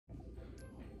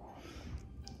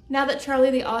Now that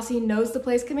Charlie the Aussie knows the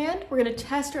place command, we're gonna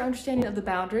test her understanding of the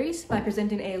boundaries by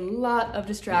presenting a lot of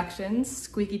distractions,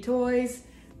 squeaky toys,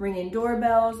 ringing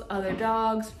doorbells, other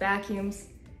dogs, vacuums,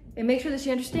 and make sure that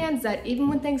she understands that even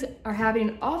when things are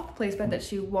happening off the placement that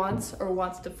she wants or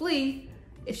wants to flee,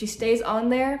 if she stays on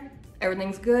there,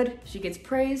 everything's good, she gets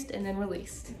praised and then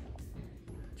released.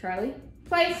 Charlie,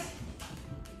 place.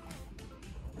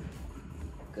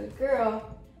 Good girl.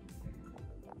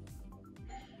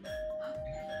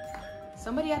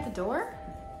 Somebody at the door?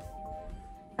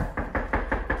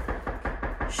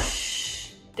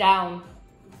 Shh, down.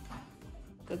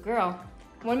 Good girl.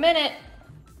 1 minute.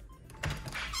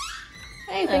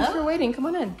 Hey, thanks for waiting. Come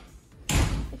on in.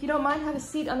 If you don't mind, have a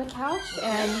seat on the couch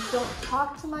and don't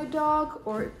talk to my dog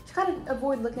or kind of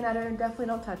avoid looking at her and definitely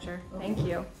don't touch her. Thank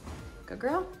you. Good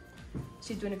girl.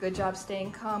 She's doing a good job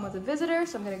staying calm with a visitor,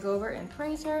 so I'm gonna go over and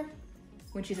praise her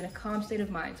when she's in a calm state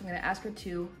of mind. So I'm gonna ask her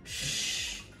to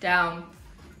shh, down.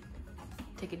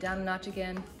 Take it down a notch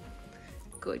again.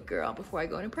 Good girl, before I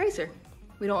go in and praise her.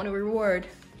 We don't want to reward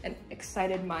an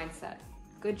excited mindset.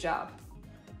 Good job.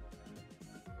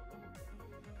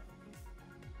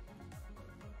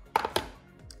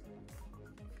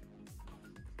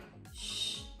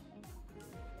 Shh.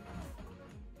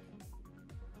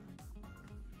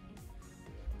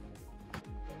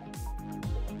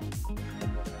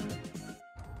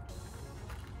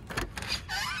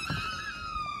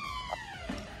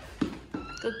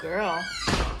 Good girl.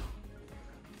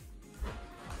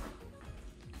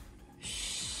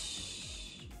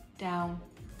 Shh. Down.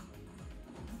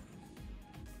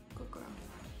 Good girl.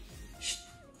 Shh.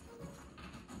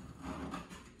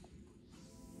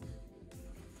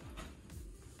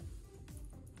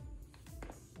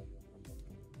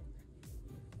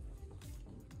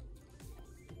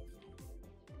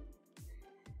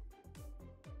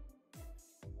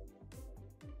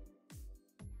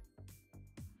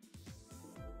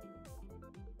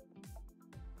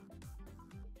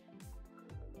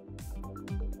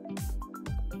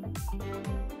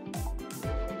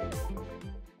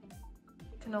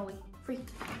 Cannoli, free.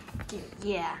 Get it.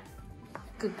 Yeah.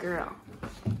 Good girl.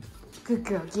 Good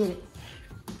girl, get it.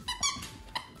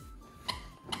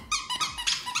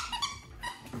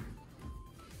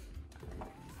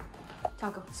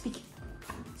 Taco, speak.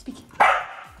 Speak.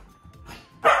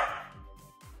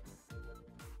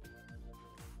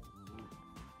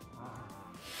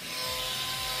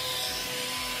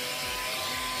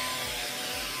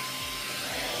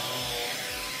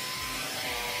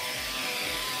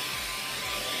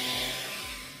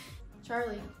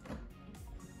 Charlie,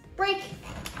 break.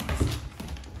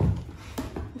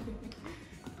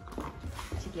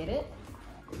 Did you get it?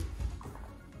 Did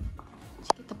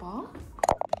you get the ball?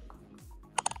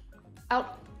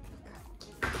 Out.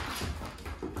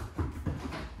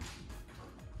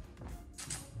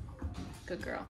 Good girl.